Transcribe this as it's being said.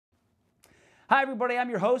Hi, everybody. I'm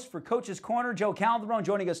your host for Coach's Corner, Joe Calderon.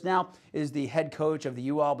 Joining us now is the head coach of the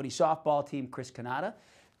UAlbany softball team, Chris Canada.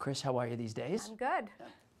 Chris, how are you these days? I'm good.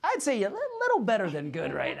 I'd say you're a little better than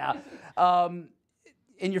good right now.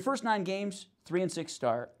 In your first 9 games, 3-6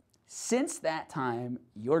 start. Since that time,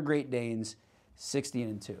 your Great Danes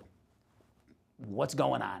 16-2. What's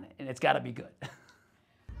going on? And it's got to be good.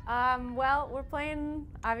 Well, we're playing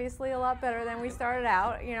obviously a lot better than we started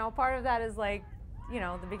out. You know, part of that is like, you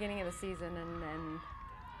know, the beginning of the season and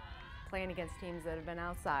playing against teams that have been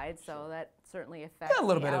outside, so that certainly affects Got a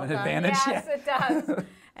little bit of an advantage. Yes, it does.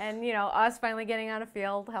 And, you know, us finally getting on a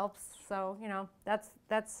field helps, so, you know,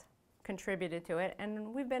 that's contributed to it.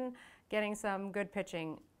 And we've been getting some good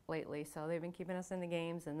pitching lately, so they've been keeping us in the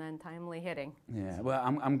games and then timely hitting. Yeah, well,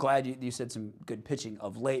 I'm glad you said some good pitching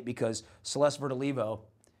of late, because Celeste Vertolivo,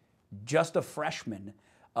 just a freshman,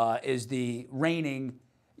 is the reigning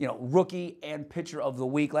rookie and pitcher of the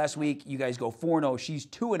week. Last week, you guys go 4-0. She's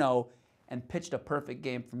 2-0 and pitched a perfect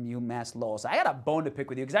game from UMass Lowell. So I got a bone to pick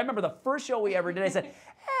with you, because I remember the first show we ever did, I said,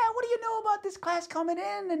 what do you know about this class coming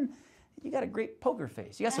in? And you got a great poker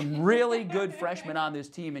face. You got some really good freshmen on this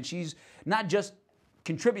team, and she's not just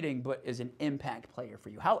contributing, but is an impact player for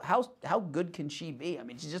you. How good can she be? I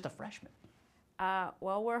mean, she's just a freshman.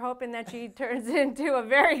 Well, we're hoping that she turns into a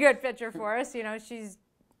very good pitcher for us. You know, she's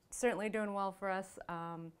certainly doing well for us.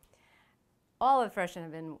 All of the freshmen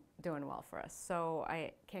have been doing well for us, so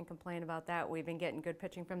I can't complain about that. We've been getting good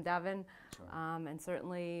pitching from Devin, and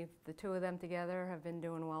certainly the two of them together have been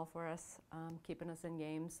doing well for us, keeping us in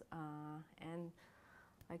games. And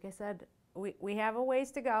like I said, we have a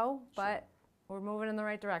ways to go, but we're moving in the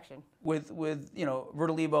right direction. With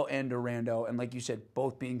Vertolivo and Durando, and like you said,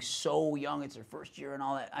 both being so young, it's their first year and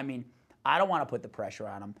all that. I mean, I don't want to put the pressure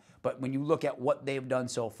on them, but when you look at what they've done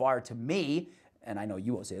so far, to me, and I know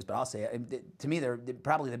you won't say this, but I'll say it, to me, they're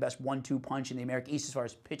probably the best 1-2 punch in the American East as far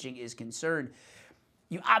as pitching is concerned.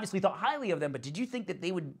 You obviously thought highly of them, but did you think that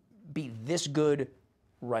they would be this good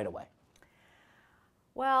right away?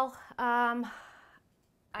 Well, I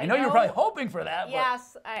know you were probably hoping for that.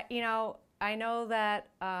 Yes, I know that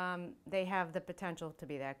they have the potential to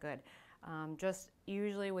be that good. Just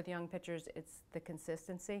usually with young pitchers, it's the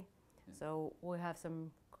consistency. So we'll have some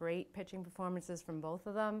great pitching performances from both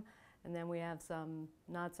of them, and then we have some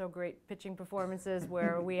not so great pitching performances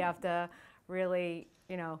where we have to really,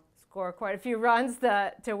 score quite a few runs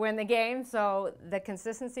to win the game. So the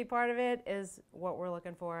consistency part of it is what we're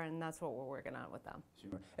looking for, and that's what we're working on with them.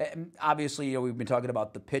 Sure. And obviously, we've been talking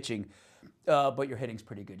about the pitching, but your hitting's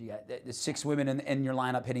pretty good. You got the 6 women in your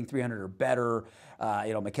lineup hitting 300 or better.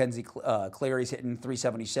 Mackenzie Clary's hitting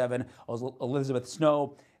 377. Elizabeth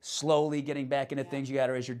Snow slowly getting back into things. You got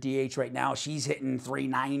her as your DH right now. She's hitting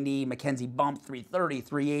 390. Mackenzie bumped 330,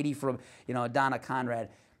 380 from Donna Conrad.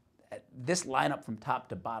 This lineup from top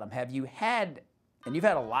to bottom, have you had, and you've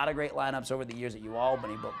had a lot of great lineups over the years at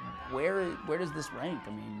UAlbany, but where does this rank? I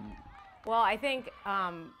mean, well, I think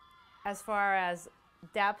as far as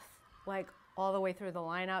depth, like all the way through the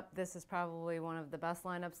lineup, this is probably one of the best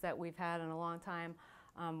lineups that we've had in a long time.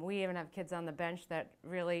 We even have kids on the bench that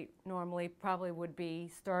really normally probably would be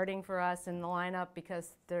starting for us in the lineup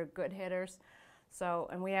because they're good hitters. So,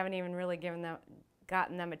 and we haven't even really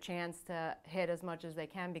gotten them a chance to hit as much as they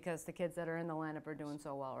can because the kids that are in the lineup are doing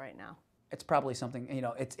so well right now. It's probably something,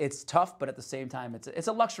 it's tough, but at the same time, it's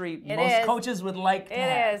a luxury most coaches would like to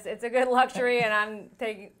have. It is. It's a good luxury, and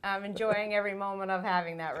I'm enjoying every moment of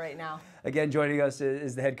having that right now. Again, joining us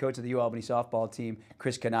is the head coach of the UAlbany softball team,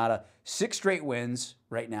 Chris Canada. 6 straight wins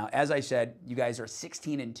right now. As I said, you guys are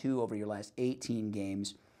 16-2 over your last 18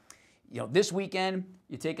 games. This weekend,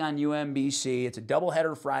 you take on UMBC. It's a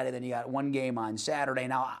doubleheader Friday, then you got 1 game on Saturday.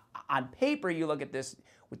 Now, on paper, you look at this,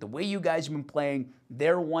 with the way you guys have been playing,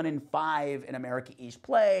 they're 1-5 in America East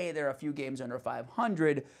play. They're a few games under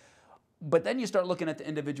 500. But then you start looking at the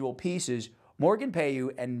individual pieces. Morgan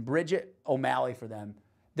Payu and Bridget O'Malley for them,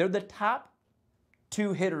 they're the top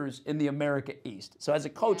 2 hitters in the America East. So as a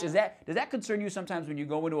coach, does that concern you sometimes when you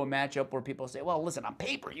go into a matchup where people say, well, listen, on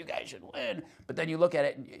paper, you guys should win. But then you look at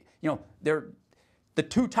it, and, they're the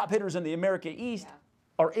 2 top hitters in the America East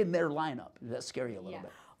are in their lineup. Does that scare you a little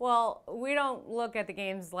bit? Well, we don't look at the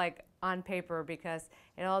games like on paper because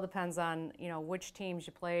it all depends on, which teams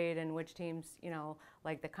you played and which teams,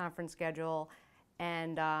 like the conference schedule.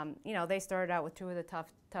 And, they started out with 2 of the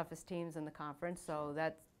toughest teams in the conference, so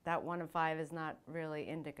that 1-5 is not really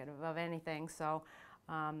indicative of anything. So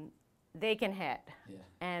they can hit,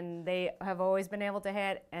 and they have always been able to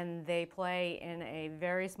hit, and they play in a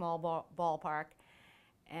very small ballpark,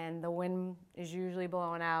 and the wind is usually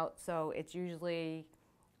blowing out, so it's usually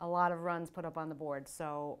a lot of runs put up on the board.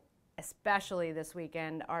 So especially this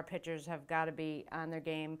weekend, our pitchers have got to be on their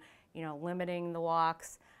game, limiting the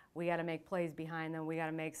walks. We got to make plays behind them. We got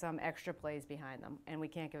to make some extra plays behind them, and we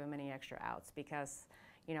can't give them any extra outs because,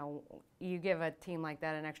 you give a team like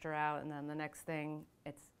that an extra out, and then the next thing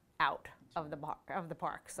it's out of the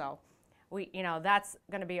park. So that's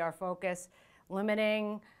going to be our focus,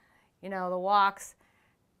 limiting, the walks,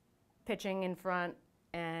 pitching in front,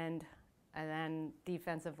 and then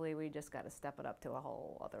defensively, we just got to step it up to a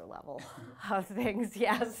whole other level of things.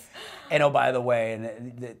 Yes. And oh, by the way,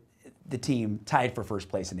 and the team tied for first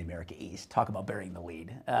place in the America East. Talk about burying the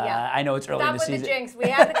lead. I know it's early in the season. Stop with the jinx. We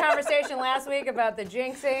had the conversation last week about the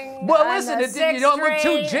jinxing. Well, listen, you don't look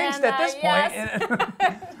too jinxed at this yes.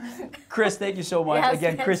 point. Chris, thank you so much. Yes,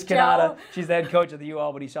 again, Chris Canada. She's the head coach of the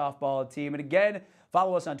UAlbany softball team. And again,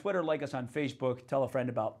 follow us on Twitter, like us on Facebook, tell a friend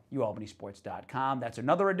about UAlbanysports.com. That's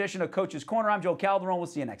another edition of Coach's Corner. I'm Joe Calderon. We'll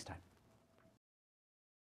see you next time.